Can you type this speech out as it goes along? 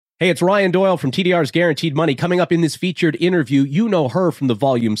Hey, it's Ryan Doyle from TDR's Guaranteed Money. Coming up in this featured interview, you know her from the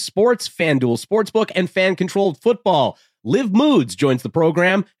Volume Sports, FanDuel Sportsbook, and fan-controlled football. Liv Moods joins the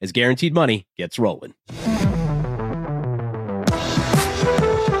program as Guaranteed Money gets rolling.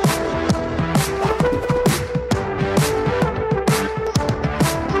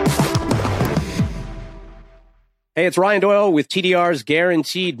 Hey, it's Ryan Doyle with TDR's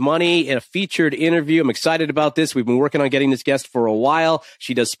Guaranteed Money in a featured interview. I'm excited about this. We've been working on getting this guest for a while.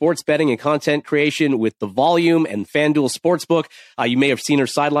 She does sports betting and content creation with The Volume and FanDuel Sportsbook. You may have seen her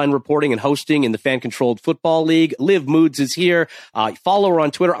sideline reporting and hosting in the fan-controlled football league. Liv Moods is here. Follow her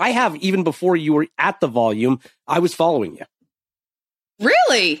on Twitter. I have, even before you were at The Volume, I was following you.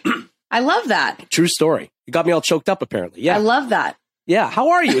 Really? I love that. True story. You got me all choked up, apparently. Yeah. I love that. Yeah.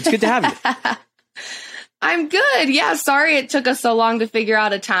 How are you? It's good to have you. I'm good. Yeah. Sorry it took us so long to figure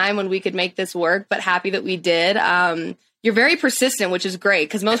out a time when we could make this work, but happy that we did. You're very persistent, which is great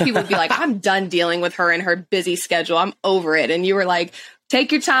because most people would be like, I'm done dealing with her and her busy schedule. I'm over it. And you were like,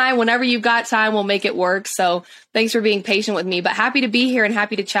 take your time. Whenever you've got time, we'll make it work. So thanks for being patient with me, but happy to be here and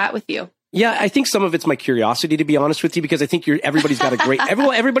happy to chat with you. Yeah, I think some of it's my curiosity, to be honest with you, because I think everybody's got a great,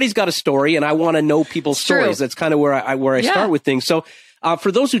 everybody's got a story, and I want to know people's stories. That's kind of where I start with things. So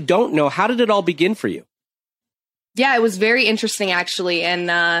for those who don't know, how did it all begin for you? Yeah, it was very interesting, actually.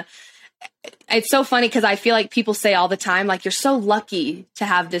 And it's so funny because I feel like people say all the time, like, you're so lucky to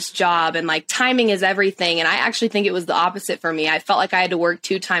have this job and like timing is everything. And I actually think it was the opposite for me. I felt like I had to work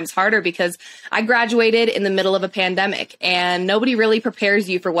 2 times harder because I graduated in the middle of a pandemic and nobody really prepares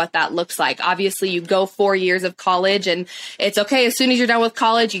you for what that looks like. Obviously, you go 4 years of college and it's okay. As soon as you're done with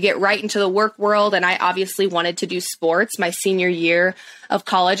college, you get right into the work world. And I obviously wanted to do sports. My senior year of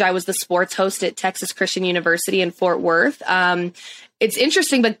college, I was the sports host at Texas Christian University in Fort Worth. It's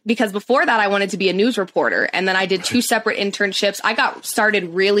interesting, but because before that, I wanted to be a news reporter. And then I did 2 separate internships. I got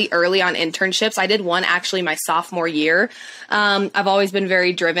started really early on internships. I did one actually my sophomore year. I've always been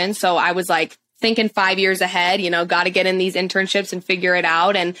very driven. So I was like thinking 5 years ahead, got to get in these internships and figure it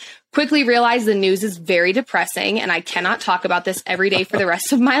out. And quickly realized the news is very depressing and I cannot talk about this every day for the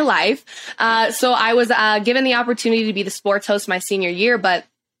rest of my life. So I was given the opportunity to be the sports host my senior year, but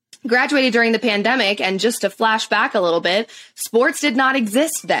graduated during the pandemic. And just to flash back a little bit, sports did not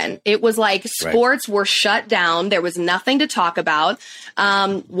exist then. It was like sports were shut down. There was nothing to talk about.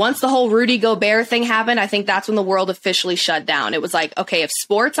 Once the whole Rudy Gobert thing happened, I think that's when the world officially shut down. It was like, okay, if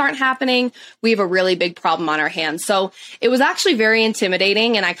sports aren't happening, we have a really big problem on our hands. So it was actually very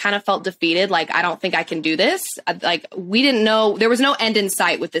intimidating. And I kind of felt defeated. Like, I don't think I can do this. Like, we didn't know, there was no end in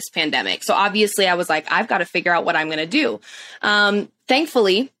sight with this pandemic. So obviously I was like, I've got to figure out what I'm going to do.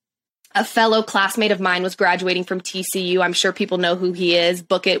 Thankfully, a fellow classmate of mine was graduating from TCU. I'm sure people know who he is,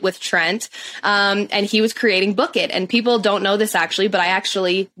 Book It with Trent. And he was creating Book It. And people don't know this actually, but I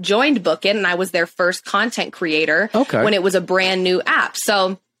actually joined Book It and I was their first content creator when it was a brand new app.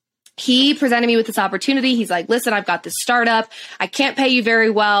 So he presented me with this opportunity. He's like, listen, I've got this startup. I can't pay you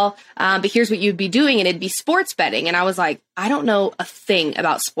very well, but here's what you'd be doing. And it'd be sports betting. And I was like, I don't know a thing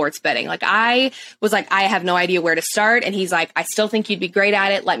about sports betting. Like, I was like, I have no idea where to start. And he's like, I still think you'd be great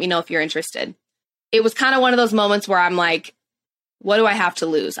at it. Let me know if you're interested. It was kind of one of those moments where I'm like, what do I have to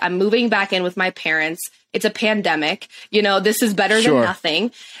lose? I'm moving back in with my parents. It's a pandemic. This is better than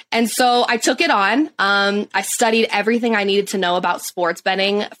nothing. And so I took it on. I studied everything I needed to know about sports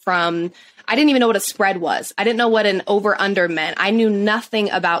betting I didn't even know what a spread was. I didn't know what an over-under meant. I knew nothing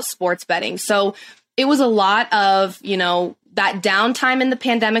about sports betting. So it was a lot of, that downtime in the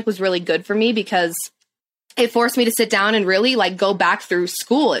pandemic was really good for me because it forced me to sit down and really like go back through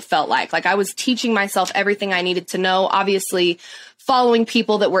school. It felt like I was teaching myself everything I needed to know. Obviously, following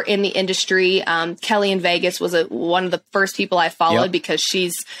people that were in the industry. Kelly in Vegas was one of the first people I followed because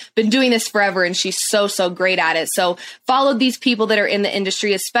she's been doing this forever and she's so great at it. So followed these people that are in the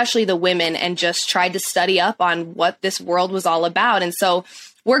industry, especially the women, and just tried to study up on what this world was all about. And so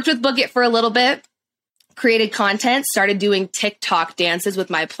worked with Book It for a little bit, created content, started doing TikTok dances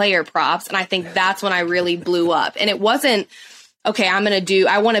with my player props. And I think that's when I really blew up. And it wasn't, okay,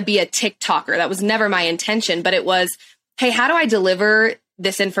 I want to be a TikToker. That was never my intention, but it was, hey, how do I deliver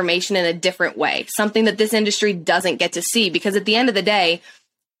this information in a different way? Something that this industry doesn't get to see. Because at the end of the day,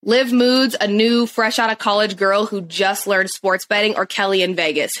 Liv Moods, a new fresh out of college girl who just learned sports betting, or Kelly in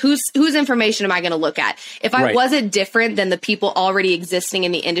Vegas, whose information am I going to look at? If I wasn't different than the people already existing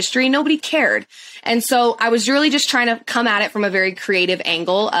in the industry, nobody cared. And so I was really just trying to come at it from a very creative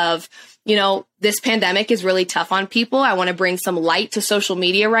angle of, this pandemic is really tough on people. I want to bring some light to social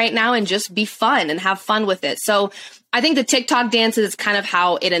media right now and just be fun and have fun with it. So I think the TikTok dances is kind of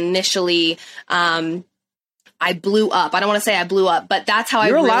how it initially, I blew up. I don't want to say I blew up, but that's how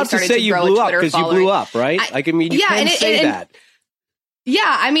You're I really allowed started to say to you grow blew a up Twitter because you following. blew up, right? You can say that. Yeah,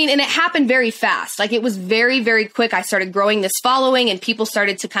 I mean, and it happened very fast. Like, it was very, very quick. I started growing this following, and people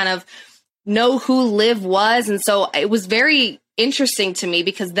started to kind of know who Liv was. And so it was very interesting to me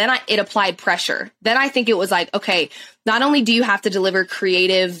because then it applied pressure. Then I think it was like, okay, not only do you have to deliver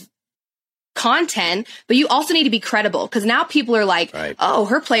creative content, but you also need to be credible, because now people are like, right, oh,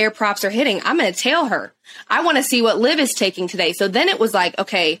 her player props are hitting. I'm going to tail her. I want to see what Liv is taking today. So then it was like,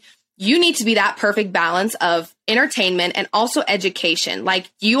 okay, you need to be that perfect balance of entertainment and also education.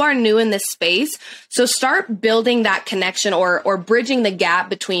 Like, you are new in this space. So start building that connection or bridging the gap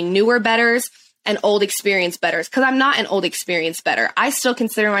between newer bettors and old experienced bettors. Cause I'm not an old experienced bettor. I still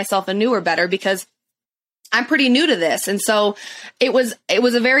consider myself a newer bettor because I'm pretty new to this. And so it was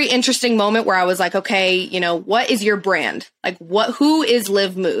a very interesting moment where I was like, okay, you know, what is your brand? Like, who is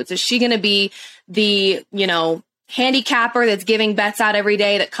Liv Moods? Is she going to be the, you know, handicapper that's giving bets out every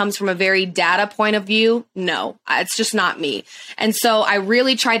day that comes from a very data point of view? No, it's just not me. And so I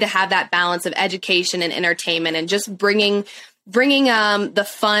really tried to have that balance of education and entertainment and just bringing the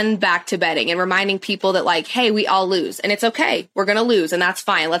fun back to betting and reminding people that, like, hey, we all lose and it's okay. We're going to lose and that's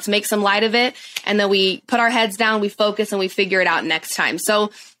fine. Let's make some light of it. And then we put our heads down, we focus, and we figure it out next time.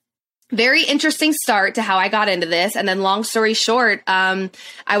 So very interesting start to how I got into this. And then long story short, I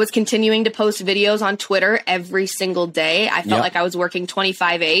was continuing to post videos on Twitter every single day. I felt like I was working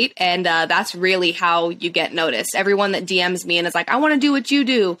 25/8, and that's really how you get noticed. Everyone that DMs me and is like, I want to do what you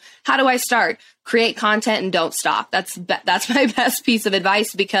do. How do I start? Create content and don't stop. That's my best piece of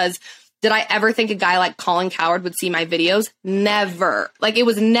advice, because did I ever think a guy like Colin Cowherd would see my videos? Never. Like, I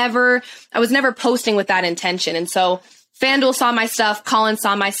was never posting with that intention. And so FanDuel saw my stuff, Colin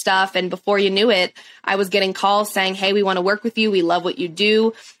saw my stuff, and before you knew it, I was getting calls saying, hey, we want to work with you. We love what you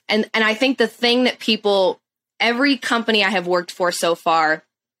do. And I think the thing that every company I have worked for so far,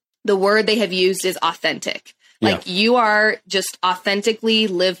 the word they have used is authentic. Like, you are just authentically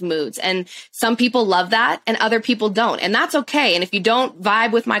Liv Moods. And some people love that and other people don't. And that's okay. And if you don't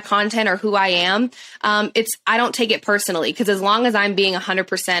vibe with my content or who I am, I don't take it personally, because as long as I'm being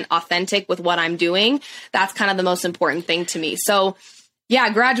 100% authentic with what I'm doing, that's kind of the most important thing to me. So yeah, I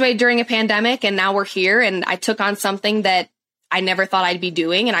graduated during a pandemic and now we're here, and I took on something that I never thought I'd be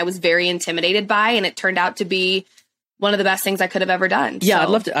doing and I was very intimidated by, and it turned out to be one of the best things I could have ever done. Yeah, so I'd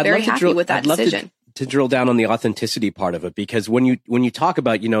love to. Very happy with that decision. To drill down on the authenticity part of it, because when you talk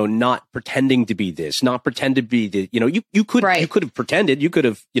about, you know, not pretending to be this, not pretend to be the, you know, you could have pretended, you could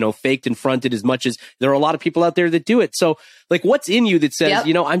have, you know, faked and fronted as much as there are a lot of people out there that do it. So, like, what's in you that says,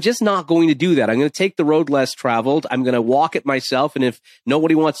 you know, I'm just not going to do that. I'm going to take the road less traveled. I'm going to walk it myself. And if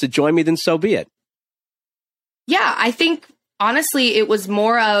nobody wants to join me, then so be it. Yeah, I think honestly, it was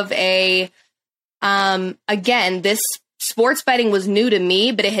more of a, again, this sports betting was new to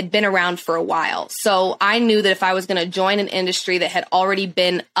me, but it had been around for a while. So I knew that if I was going to join an industry that had already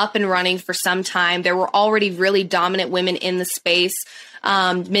been up and running for some time, there were already really dominant women in the space.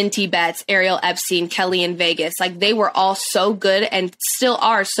 Minty Betts, Ariel Epstein, Kelly in Vegas, like, they were all so good and still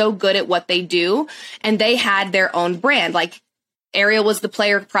are so good at what they do. And they had their own brand. Like, Ariel was the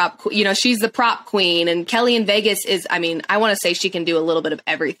player prop, you know, she's the prop queen, and Kelly in Vegas is, I mean, I want to say she can do a little bit of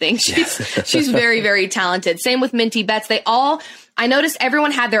everything. She's very, very talented. Same with Minty Betts. I noticed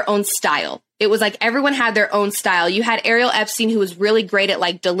everyone had their own style. It was like everyone had their own style. You had Ariel Epstein, who was really great at,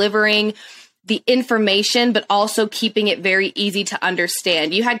 like, delivering the information, but also keeping it very easy to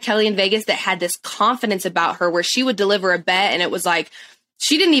understand. You had Kelly in Vegas that had this confidence about her where she would deliver a bet and it was like,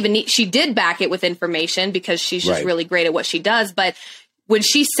 she did back it with information because she's just really great at what she does. But when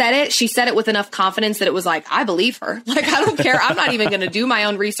she said it with enough confidence that it was like, I believe her. Like, I don't care. I'm not even going to do my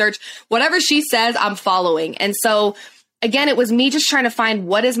own research. Whatever she says, I'm following. And so again, it was me just trying to find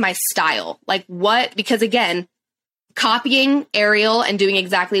what is my style? Like, because again, copying Ariel and doing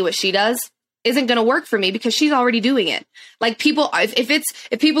exactly what she does isn't going to work for me because she's already doing it. Like, people,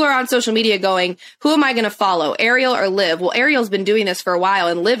 if people are on social media going, who am I going to follow, Ariel or Liv? Well, Ariel's been doing this for a while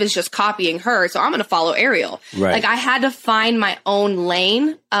and Liv is just copying her. So I'm going to follow Ariel. Right. Like, I had to find my own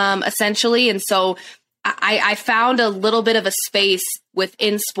lane, essentially. And so I found a little bit of a space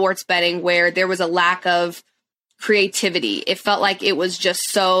within sports betting where there was a lack of creativity. It felt like it was just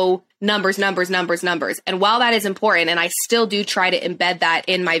so numbers. And while that is important, and I still do try to embed that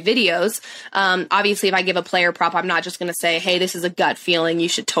in my videos, obviously if I give a player prop, I'm not just going to say, hey, this is a gut feeling, you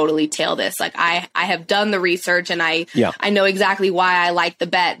should totally tail this. Like, I have done the research and I know exactly why I like the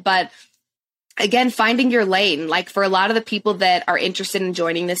bet. But again, finding your lane. Like for a lot of the people that are interested in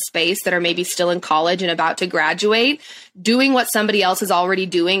joining this space that are maybe still in college and about to graduate, doing what somebody else is already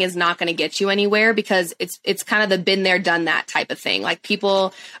doing is not going to get you anywhere, because it's kind of the been there, done that type of thing. Like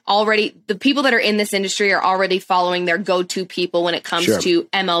the people that are in this industry are already following their go-to people when it comes to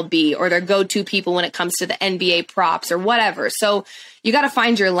MLB, or their go-to people when it comes to the NBA props or whatever. So you got to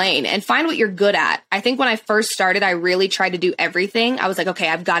find your lane and find what you're good at. I think when I first started, I really tried to do everything. I was like, okay,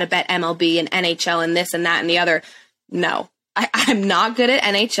 I've got to bet MLB and NHL and this and that and the other. No, I'm not good at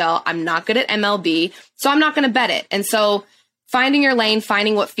NHL. I'm not good at MLB. So I'm not going to bet it. And so finding your lane,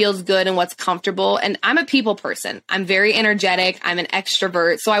 finding what feels good and what's comfortable. And I'm a people person. I'm very energetic. I'm an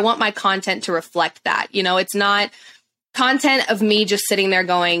extrovert. So I want my content to reflect that. You know, it's not content of me just sitting there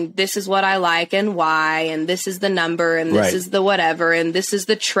going, this is what I like and why, and this is the number, and this is the whatever, and this is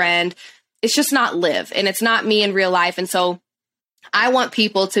the trend. It's just not live, and it's not me in real life. And so I want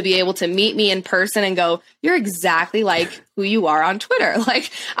people to be able to meet me in person and go, you're exactly like who you are on Twitter. Like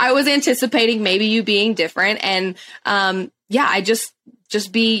I was anticipating maybe you being different. And I just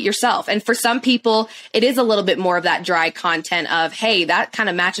be yourself. And for some people, it is a little bit more of that dry content of, hey, that kind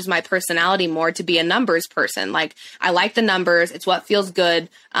of matches my personality more to be a numbers person. Like I like the numbers. It's what feels good.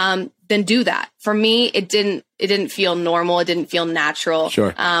 Then do that. For me, it didn't feel normal. It didn't feel natural.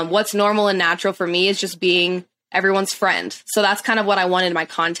 Sure. What's normal and natural for me is just being everyone's friend. So that's kind of what I wanted my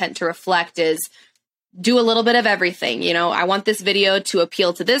content to reflect, is do a little bit of everything. You know, I want this video to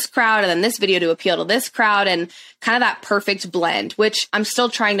appeal to this crowd and then this video to appeal to this crowd, and kind of that perfect blend, which I'm still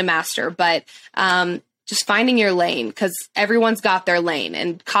trying to master, but just finding your lane, because everyone's got their lane,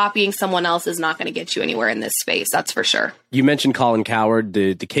 and copying someone else is not going to get you anywhere in this space. That's for sure. You mentioned Colin Cowherd,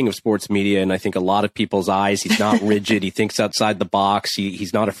 the king of sports media, and I think a lot of people's eyes, he's not rigid. He thinks outside the box.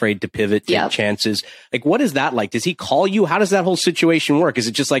 He's not afraid to pivot, take chances. Like, what is that like? Does he call you? How does that whole situation work? Is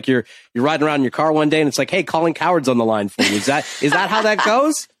it just like you're riding around in your car one day and it's like, hey, Colin Cowherd's on the line for you? Is that how that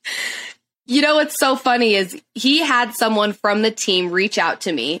goes? You know, what's so funny is he had someone from the team reach out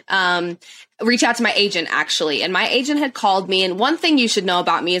to me, reach out to my agent, actually. And my agent had called me. And one thing you should know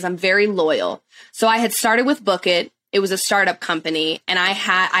about me is I'm very loyal. So I had started with Book It. It was a startup company. And I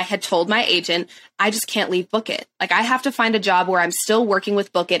had told my agent, I just can't leave Book It. Like, I have to find a job where I'm still working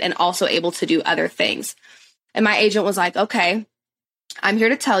with Book It and also able to do other things. And my agent was like, okay, I'm here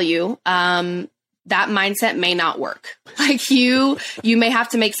to tell you, that mindset may not work. Like you may have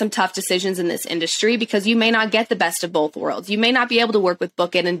to make some tough decisions in this industry, because you may not get the best of both worlds. You may not be able to work with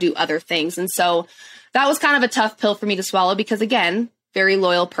Book It and do other things. And so that was kind of a tough pill for me to swallow, because again, very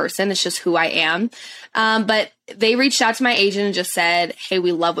loyal person. It's just who I am. But they reached out to my agent and just said, hey,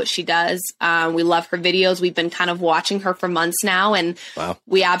 we love what she does. We love her videos. We've been kind of watching her for months now. And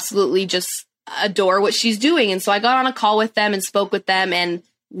we absolutely just adore what she's doing. And so I got on a call with them and spoke with them and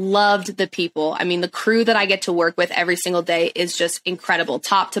loved the people. I mean, the crew that I get to work with every single day is just incredible,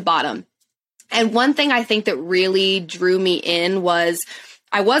 top to bottom. And one thing I think that really drew me in was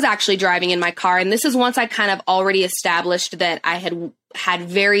I was actually driving in my car. And this is once I kind of already established that I had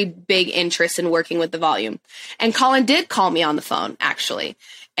very big interest in working with the volume. And Colin did call me on the phone, actually.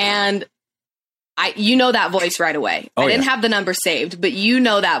 And you know that voice right away. I didn't have the number saved, but you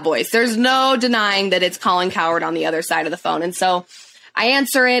know that voice. There's no denying that it's Colin Cowherd on the other side of the phone. And so I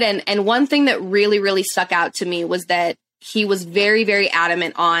answer it. And one thing that really, really stuck out to me was that he was very, very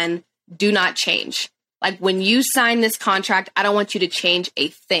adamant on do not change. Like, when you sign this contract, I don't want you to change a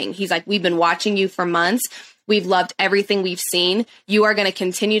thing. He's like, we've been watching you for months. We've loved everything we've seen. You are going to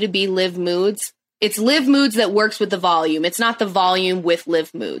continue to be Live Moods. It's Live Moods that works with the volume. It's not the volume with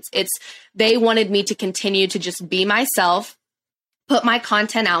Live Moods. They wanted me to continue to just be myself, put my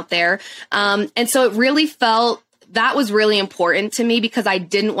content out there. And so it really felt, that was really important to me, because I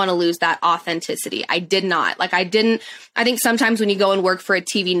didn't want to lose that authenticity. I did not. I think sometimes when you go and work for a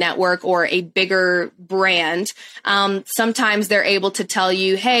TV network or a bigger brand, sometimes they're able to tell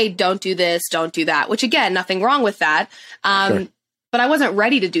you, hey, don't do this, don't do that, which again, nothing wrong with that. Sure. But I wasn't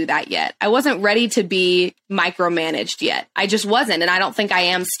ready to do that yet. I wasn't ready to be micromanaged yet. I just wasn't. And I don't think I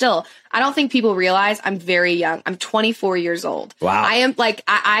am still. I don't think people realize I'm very young. I'm 24 years old. Wow. I am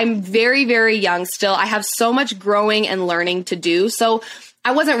I'm very, very young still. I have so much growing and learning to do. So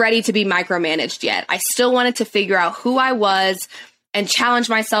I wasn't ready to be micromanaged yet. I still wanted to figure out who I was and challenge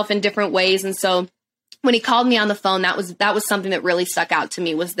myself in different ways. And so when he called me on the phone, that was something that really stuck out to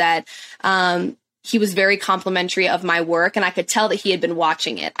me, was that, he was very complimentary of my work, and I could tell that he had been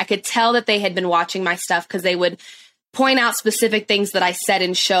watching it. I could tell that they had been watching my stuff, because they would point out specific things that I said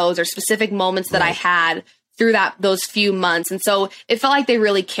in shows or specific moments that I had through those few months. And so it felt like they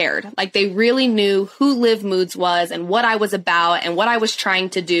really cared. Like they really knew who Live Moods was and what I was about and what I was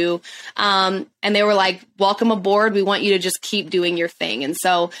trying to do. And they were like, welcome aboard. We want you to just keep doing your thing. And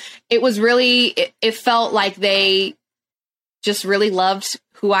so it was really, it felt like they just really loved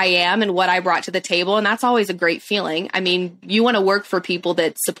who I am and what I brought to the table. And that's always a great feeling. I mean, you want to work for people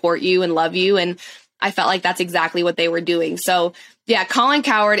that support you and love you. And I felt like that's exactly what they were doing. So yeah, Colin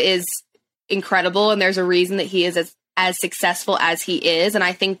Cowherd is incredible. And there's a reason that he is as successful as he is. And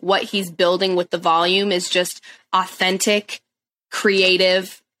I think what he's building with the volume is just authentic,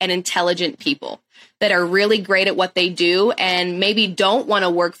 creative, and intelligent people that are really great at what they do and maybe don't want to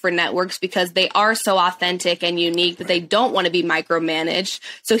work for networks because they are so authentic and unique that they don't want to be micromanaged.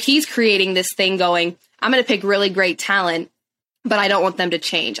 So he's creating this thing going, I'm going to pick really great talent, but I don't want them to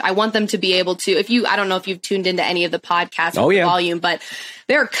change. I want them to be able to, I don't know if you've tuned into any of the podcasts with the volume, but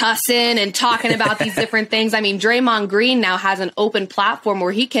they're cussing and talking about these different things. I mean, Draymond Green now has an open platform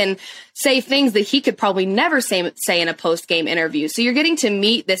where he can say things that he could probably never say in a post-game interview. So you're getting to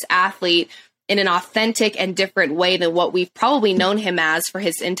meet this athlete in an authentic and different way than what we've probably known him as for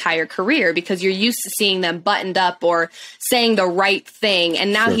his entire career, because you're used to seeing them buttoned up or saying the right thing.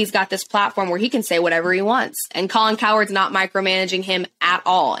 And now he's got this platform where he can say whatever he wants. And Colin Cowherd's not micromanaging him at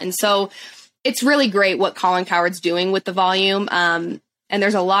all. And so it's really great what Colin Cowherd's doing with the volume. And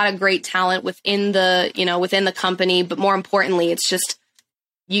there's a lot of great talent within the company. But more importantly, it's just,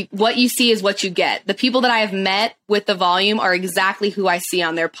 what you see is what you get. The people that I have met with the volume are exactly who I see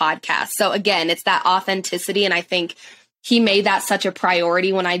on their podcast. So again, it's that authenticity. And I think he made that such a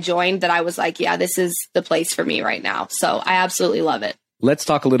priority when I joined that I was like, yeah, this is the place for me right now. So I absolutely love it. Let's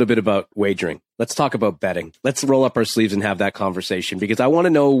talk a little bit about wagering. Let's talk about betting. Let's roll up our sleeves and have that conversation, because I want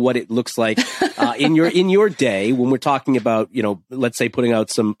to know what it looks like in your day when we're talking about, let's say putting out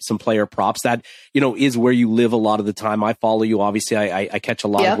some player props. That, is where you live a lot of the time. I follow you. Obviously, I catch a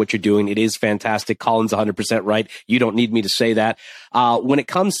lot of what you're doing. It is fantastic. Colin's 100% right. You don't need me to say that. When it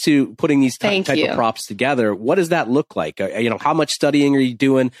comes to putting these type of props together, what does that look like? How much studying are you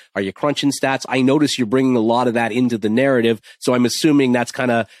doing? Are you crunching stats? I notice you're bringing a lot of that into the narrative. So I'm assuming that's kind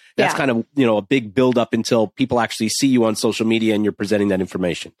of, a big build up until people actually see you on social media and you're presenting that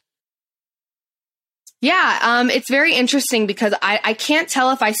information. Yeah. It's very interesting because I can't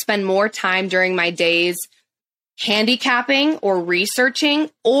tell if I spend more time during my days handicapping or researching,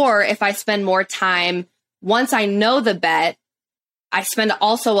 or if I spend more time once I know the bet. I spend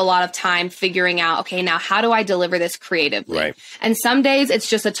also a lot of time figuring out, okay, now how do I deliver this creatively? Right. And some days it's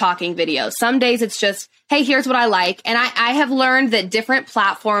just a talking video. Some days it's just, hey, here's what I like. And I have learned that different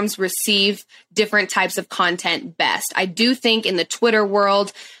platforms receive different types of content best. I do think in the Twitter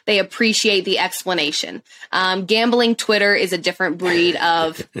world, they appreciate the explanation. Gambling Twitter is a different breed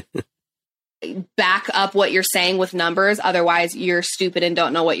of back up what you're saying with numbers. Otherwise, you're stupid and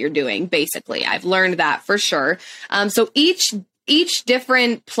don't know what you're doing, basically. I've learned that for sure. So each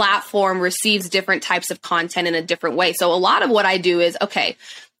different platform receives different types of content in a different way. So a lot of what I do is, okay,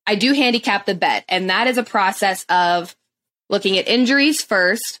 I do handicap the bet. And that is a process of looking at injuries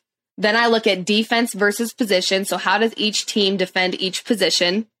first. Then I look at defense versus position. So how does each team defend each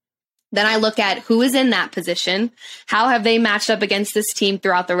position? Then I look at who is in that position. How have they matched up against this team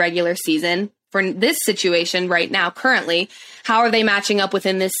throughout the regular season? For this situation right now, currently, how are they matching up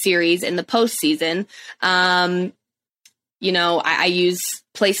within this series in the postseason? I use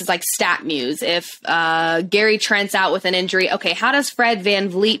places like StatMuse. If Gary Trent's out with an injury, okay, how does Fred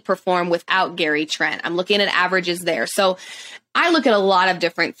VanVleet perform without Gary Trent? I'm looking at averages there. So I look at a lot of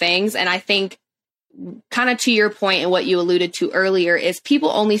different things. And I think kind of to your point and what you alluded to earlier is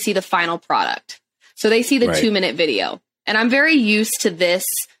people only see the final product. So they see the 2-minute video. And I'm very used to this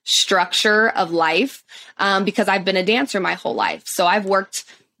structure of life because I've been a dancer my whole life. So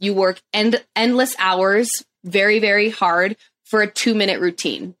you work endless hours, very, very hard for a 2-minute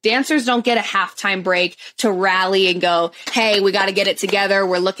routine. Dancers don't get a halftime break to rally and go, hey, we got to get it together.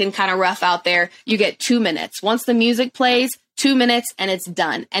 We're looking kind of rough out there. You get 2 minutes. Once the music plays, 2 minutes and it's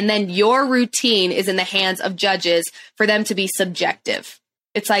done. And then your routine is in the hands of judges for them to be subjective.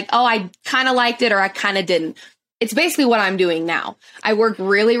 It's like, oh, I kind of liked it or I kind of didn't. It's basically what I'm doing now. I work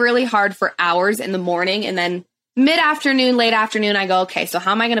really, really hard for hours in the morning, and then mid-afternoon, late afternoon, I go, okay, so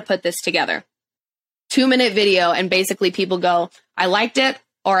how am I going to put this together? 2-minute video, and basically people go, I liked it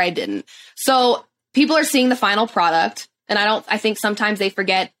or I didn't. So people are seeing the final product, and I think sometimes they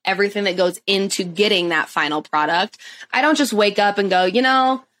forget everything that goes into getting that final product. I don't just wake up and go,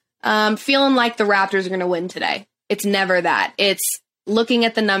 feeling like the Raptors are going to win today. It's never that. It's looking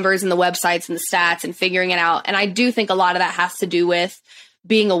at the numbers and the websites and the stats and figuring it out. And I do think a lot of that has to do with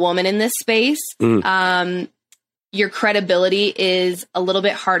being a woman in this space, your credibility is a little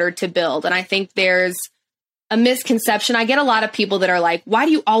bit harder to build. And I think there's a misconception. I get a lot of people that are like, why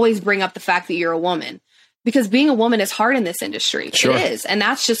do you always bring up the fact that you're a woman? Because being a woman is hard in this industry. Sure. It is. And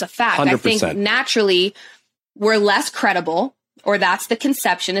that's just a fact. 100%. I think naturally we're less credible, or that's the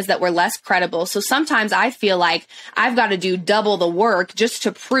conception, is that we're less credible. So sometimes I feel like I've got to do double the work just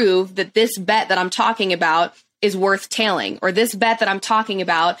to prove that this bet that I'm talking about is worth tailing, or this bet that I'm talking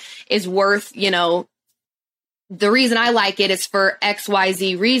about is worth, you know, the reason I like it is for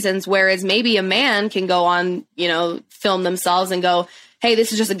XYZ reasons. Whereas maybe a man can go on, you know, film themselves and go, hey,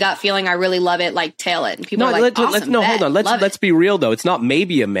 this is just a gut feeling. I really love it. Like, tail it. And people are like, awesome, hold on. Let's be real, though. It's not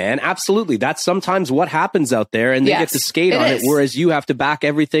maybe a man. Absolutely. That's sometimes what happens out there, and they get to skate on it, whereas you have to back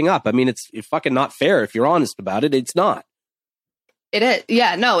everything up. I mean, it's fucking not fair. If you're honest about it, it's not. It is.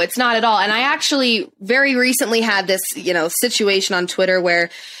 Yeah, no, it's not at all. And I actually very recently had this, you know, situation on Twitter where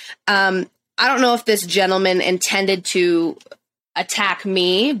I don't know if this gentleman intended to attack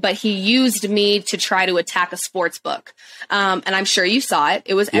me, but he used me to try to attack a sports book. And I'm sure you saw it.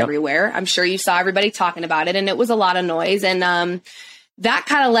 It was everywhere. I'm sure you saw everybody talking about it, and it was a lot of noise. And that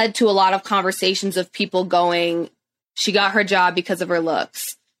kind of led to a lot of conversations of people going, she got her job because of her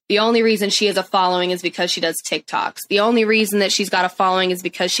looks. The only reason she has a following is because she does TikToks. The only reason that she's got a following is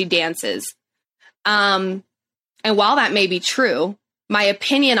because she dances. And while that may be true, my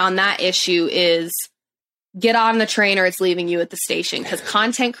opinion on that issue is get on the train or it's leaving you at the station, because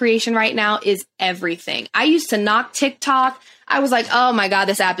content creation right now is everything. I used to knock TikTok. I was like, oh my God,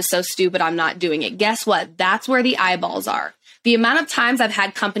 this app is so stupid. I'm not doing it. Guess what? That's where the eyeballs are. The amount of times I've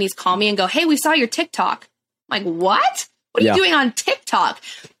had companies call me and go, hey, we saw your TikTok. I'm like, what? What are you doing on TikTok?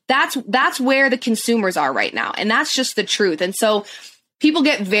 That's where the consumers are right now. And that's just the truth. And so people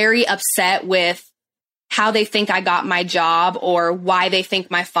get very upset with how they think I got my job or why they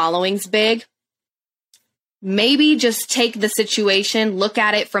think my following's big. Maybe just take the situation, look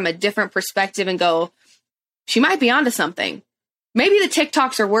at it from a different perspective and go, she might be onto something. Maybe the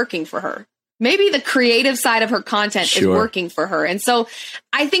TikToks are working for her. Maybe the creative side of her content is working for her. And so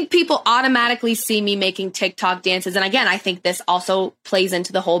I think people automatically see me making TikTok dances. And again, I think this also plays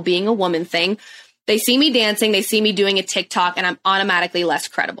into the whole being a woman thing. They see me dancing, they see me doing a TikTok, and I'm automatically less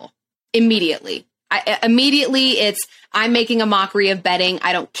credible. Immediately. I'm making a mockery of betting.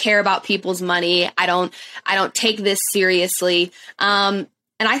 I don't care about people's money. I don't take this seriously. And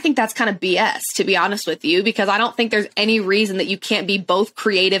I think that's kind of BS, to be honest with you, because I don't think there's any reason that you can't be both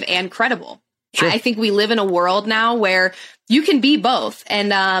creative and credible. Sure. I think we live in a world now where you can be both.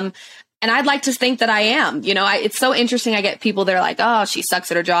 And I'd like to think that I am. You know, it's so interesting. I get people that are like, oh, she sucks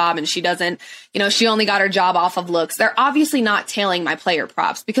at her job and she doesn't, you know, she only got her job off of looks. They're obviously not tailing my player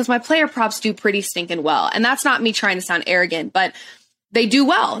props, because my player props do pretty stinking well. And that's not me trying to sound arrogant, but they do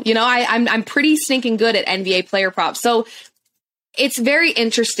well. You know, I'm pretty stinking good at NBA player props. So it's very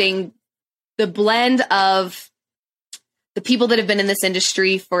interesting, the blend of the people that have been in this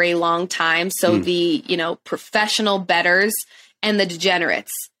industry for a long time. So the, you know, professional bettors and the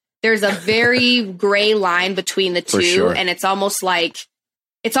degenerates. There's a very gray line between the two. Sure. And it's almost like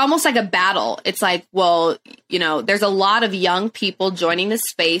a battle. It's like, well, you know, there's a lot of young people joining the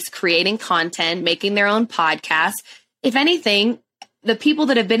space, creating content, making their own podcasts. If anything, the people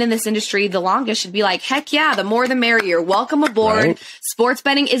that have been in this industry the longest should be like, heck yeah, the more the merrier. Welcome aboard. Right. Sports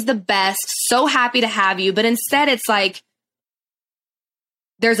betting is the best. So happy to have you. But instead, it's like,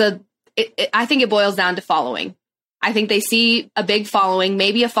 I think it boils down to following. I think they see a big following,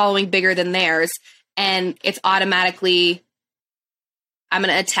 maybe a following bigger than theirs, and it's automatically, I'm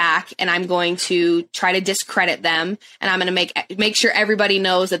going to attack and I'm going to try to discredit them, and I'm going to make sure everybody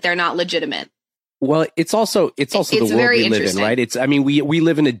knows that they're not legitimate. Well, it's also the world we live in, right? We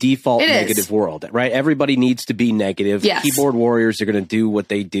live in a default negative world, right? Everybody needs to be negative. Yes. Keyboard warriors are going to do what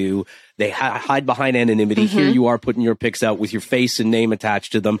they do. They hide behind anonymity. Mm-hmm. Here you are putting your picks out with your face and name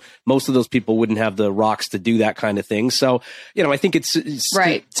attached to them. Most of those people wouldn't have the rocks to do that kind of thing. So, you know, I think it's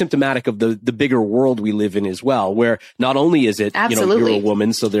symptomatic of the bigger world we live in as well, where not only is it, you know, you're a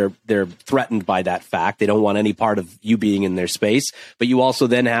woman, so they're threatened by that fact. They don't want any part of you being in their space, but you also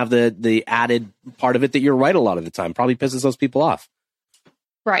then have the added part of it that you're right a lot of the time. Probably pisses those people off.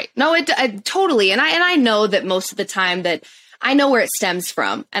 Right. No, it totally. And I know that most of the time that I know where it stems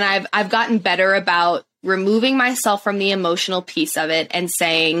from, and I've gotten better about removing myself from the emotional piece of it and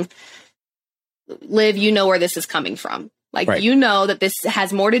saying, Liv, you know where this is coming from. Like, you know that this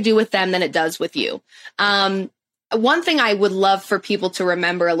has more to do with them than it does with you. One thing I would love for people to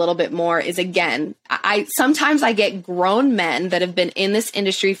remember a little bit more is, again, sometimes I get grown men that have been in this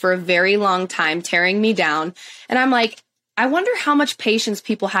industry for a very long time tearing me down. And I'm like, I wonder how much patience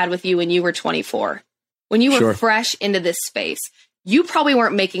people had with you when you were 24, when you were fresh into this space. You probably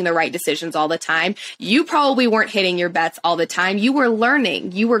weren't making the right decisions all the time. You probably weren't hitting your bets all the time. You were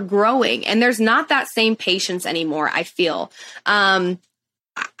learning, you were growing, and there's not that same patience anymore, I feel.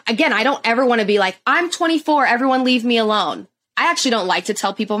 Again, I don't ever want to be like, I'm 24, everyone leave me alone. I actually don't like to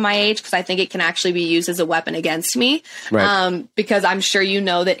tell people my age because I think it can actually be used as a weapon against me. Right. Because I'm sure you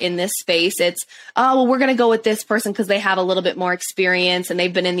know that in this space, it's, oh, well, we're going to go with this person because they have a little bit more experience and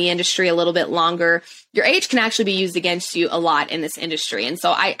they've been in the industry a little bit longer. Your age can actually be used against you a lot in this industry. And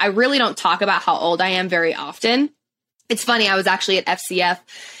so I really don't talk about how old I am very often. It's funny. I was actually at FCF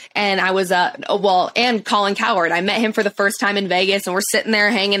and I was, and Colin Cowherd, I met him for the first time in Vegas and we're sitting there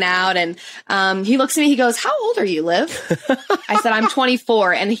hanging out. And he looks at me, he goes, how old are you, Liv? I said, I'm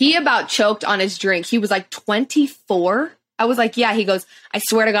 24. And he about choked on his drink. He was like, 24? I was like, yeah. He goes, I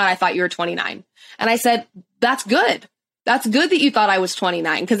swear to God, I thought you were 29. And I said, that's good. That's good that you thought I was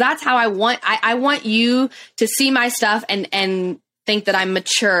 29. Cause that's how I want you to see my stuff and think that I'm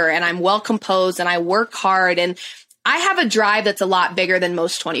mature and I'm well composed and I work hard. And I have a drive that's a lot bigger than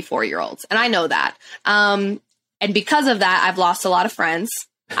most 24-year-olds. And I know that. And because of that, I've lost a lot of friends.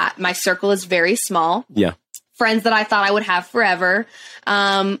 My circle is very small. Yeah. Friends that I thought I would have forever.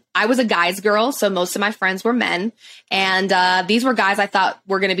 I was a guy's girl, so most of my friends were men. And these were guys I thought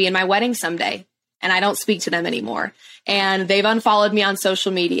were going to be in my wedding someday. And I don't speak to them anymore. And they've unfollowed me on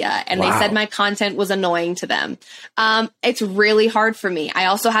social media. And they said my content was annoying to them. It's really hard for me. I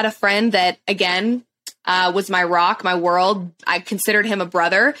also had a friend that, again, was my rock, my world. I considered him a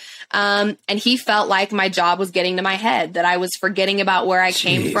brother. And he felt like my job was getting to my head, that I was forgetting about where I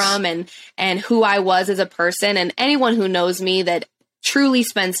came from and who I was as a person. And anyone who knows me that truly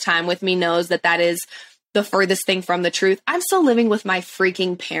spends time with me knows that that is the furthest thing from the truth. I'm still living with my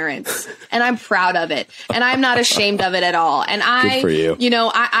freaking parents and I'm proud of it. And I'm not ashamed of it at all. And I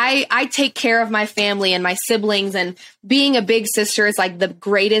take care of my family and my siblings, and being a big sister is like the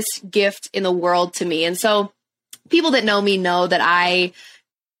greatest gift in the world to me. And so people that know me know that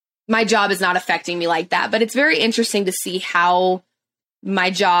my job is not affecting me like that, but it's very interesting to see how my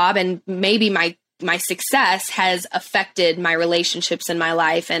job and maybe my success has affected my relationships in my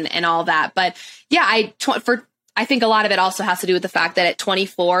life and all that. But yeah, I think a lot of it also has to do with the fact that at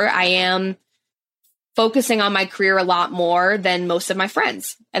 24, I am focusing on my career a lot more than most of my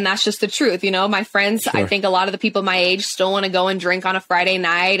friends. And that's just the truth. You know, my friends, I think a lot of the people my age still want to go and drink on a Friday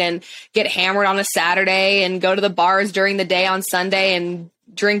night and get hammered on a Saturday and go to the bars during the day on Sunday and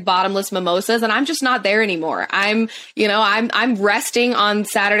drink bottomless mimosas. And I'm just not there anymore. I'm resting on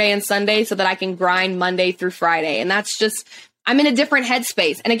Saturday and Sunday so that I can grind Monday through Friday. And that's just, I'm in a different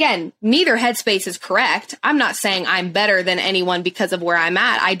headspace. And again, neither headspace is correct. I'm not saying I'm better than anyone because of where I'm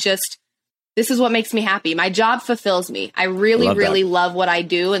at. This is what makes me happy. My job fulfills me. I really love what I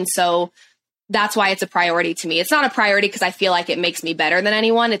do. And so that's why it's a priority to me. It's not a priority because I feel like it makes me better than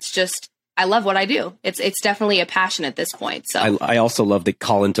anyone. It's just, I love what I do. It's definitely a passion at this point. So I also love that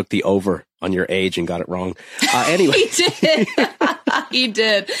Colin took the over on your age and got it wrong. Anyway, he did. He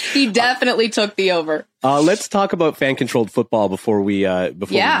did. He definitely took the over. Let's talk about fan-controlled football before we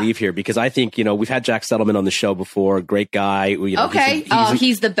leave here, because I think, we've had Jack Settleman on the show before. Great guy. Okay.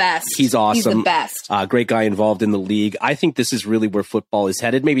 He's the best. He's awesome. He's the best. Great guy involved in the league. I think this is really where football is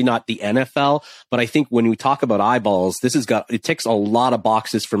headed. Maybe not the NFL, but I think when we talk about eyeballs, it ticks a lot of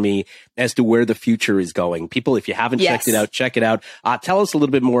boxes for me as to where the future is going. People, if you haven't checked it out, check it out. Tell us a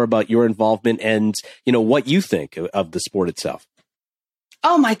little bit more about your involvement and, what you think of the sport itself.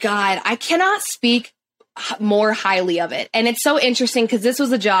 Oh my God. I cannot speak more highly of it. And it's so interesting because this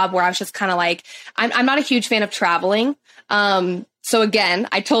was a job where I was just kind of like, I'm not a huge fan of traveling. So again,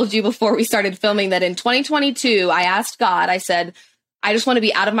 I told you before we started filming that in 2022, I asked God, I said, I just want to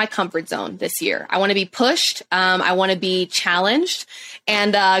be out of my comfort zone this year. I want to be pushed. I want to be challenged.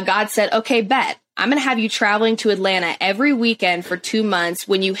 And God said, okay, bet. I'm going to have you traveling to Atlanta every weekend for 2 months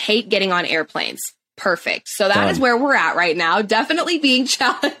when you hate getting on airplanes. Perfect. So that is where we're at right now. Definitely being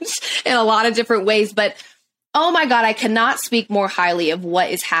challenged in a lot of different ways. But oh my God, I cannot speak more highly of what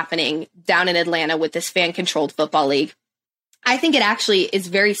is happening down in Atlanta with this fan-controlled football league. I think it actually is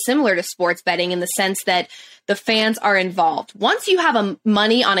very similar to sports betting in the sense that the fans are involved. Once you have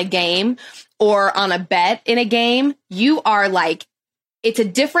money on a game or on a bet in a game, you are like, it's a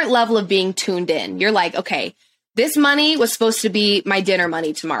different level of being tuned in. You're like, okay, this money was supposed to be my dinner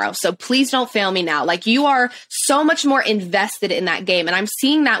money tomorrow. So please don't fail me now. Like, you are so much more invested in that game. And I'm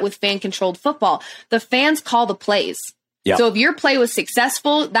seeing that with fan-controlled football. The fans call the plays. Yep. So if your play was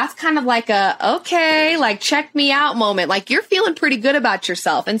successful, that's kind of like okay, like check me out moment. Like, you're feeling pretty good about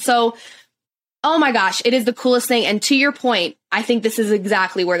yourself. And so Oh my gosh, it is the coolest thing. And to your point, I think this is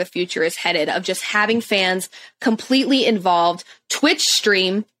exactly where the future is headed, of just having fans completely involved. Twitch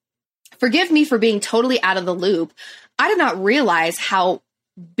stream, forgive me for being totally out of the loop. I did not realize how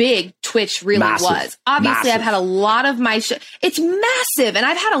big Twitch really was. Obviously, I've had a lot of my it's massive, and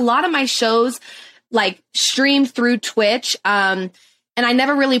I've had a lot of my shows like streamed through Twitch. And I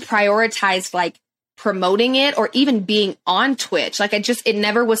never really prioritized like promoting it or even being on Twitch. Like it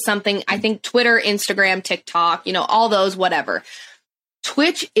never was something. I think Twitter, Instagram, TikTok, all those, whatever.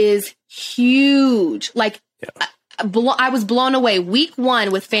 Twitch is huge. Like I was blown away. Week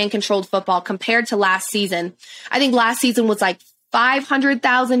 1 with fan controlled football compared to last season. I think last season was like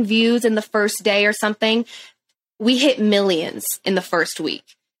 500,000 views in the first day or something. We hit millions in the first week.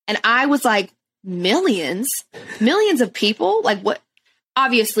 And I was like, millions of people? Like what?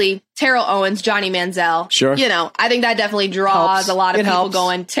 Obviously, Terrell Owens, Johnny Manziel. Sure. I think that definitely draws a lot of people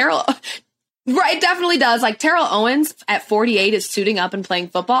going, Terrell. Right, it definitely does. Like Terrell Owens at 48 is suiting up and playing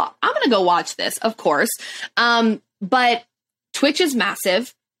football. I'm going to go watch this, of course. But Twitch is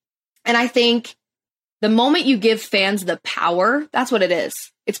massive. And I think the moment you give fans the power, that's what it is.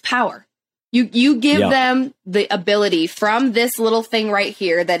 It's power. You give them the ability from this little thing right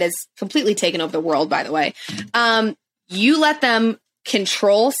here that is completely taken over the world, by the way. You let them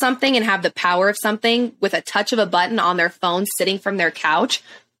control something and have the power of something with a touch of a button on their phone sitting from their couch.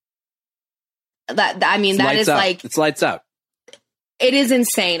 That is like, it's lights out. It is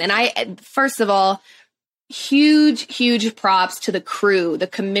insane. And first of all, huge props to the crew, the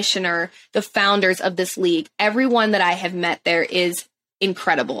commissioner, the founders of this league. Everyone that I have met there is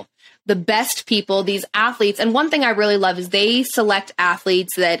incredible. The best people, these athletes. And one thing I really love is they select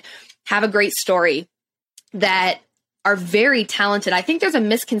athletes that have a great story, that are very talented. I think there's a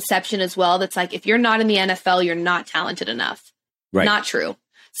misconception as well that's like, if you're not in the NFL, you're not talented enough. Right. Not true.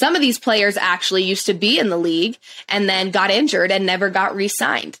 Some of these players actually used to be in the league and then got injured and never got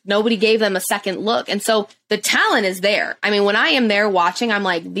re-signed. Nobody gave them a second look. And so the talent is there. I mean, when I am there watching, I'm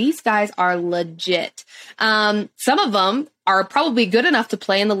like, these guys are legit. Some of them are probably good enough to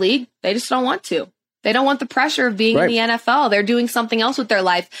play in the league. They just don't want to. They don't want the pressure of being in the NFL. They're doing something else with their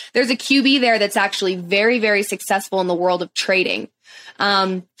life. There's a QB there that's actually very, very successful in the world of trading.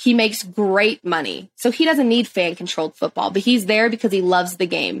 He makes great money. So he doesn't need fan-controlled football, but he's there because he loves the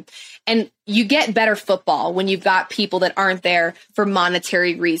game. And you get better football when you've got people that aren't there for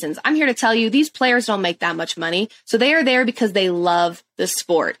monetary reasons. I'm here to tell you, these players don't make that much money. So they are there because they love the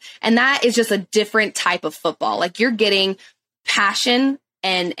sport. And that is just a different type of football. Like you're getting passion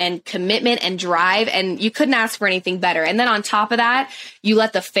and commitment and drive, and you couldn't ask for anything better. And then on top of that, you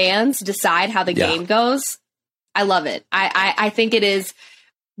let the fans decide how the game goes. I love it. I think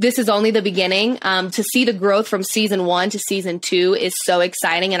this is only the beginning. To see the growth from season 1 to season 2 is so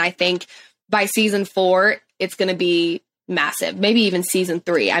exciting. And I think by season 4, it's going to be massive, maybe even season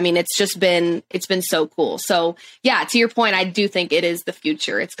 3. I mean, it's been so cool. So yeah, to your point, I do think it is the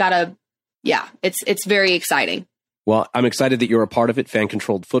future. It's very exciting. Well, I'm excited that you're a part of it.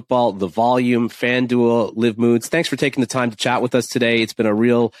 Fan-controlled football, The Volume, FanDuel, Live Moods. Thanks for taking the time to chat with us today. It's been a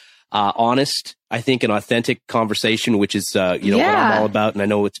real honest, I think, an authentic conversation, which is what I'm all about, and I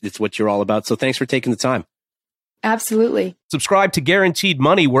know it's what you're all about. So thanks for taking the time. Absolutely. Subscribe to Guaranteed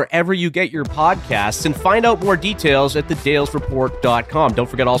Money wherever you get your podcasts and find out more details at thedalesreport.com. Don't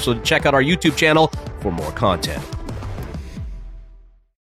forget also to check out our YouTube channel for more content.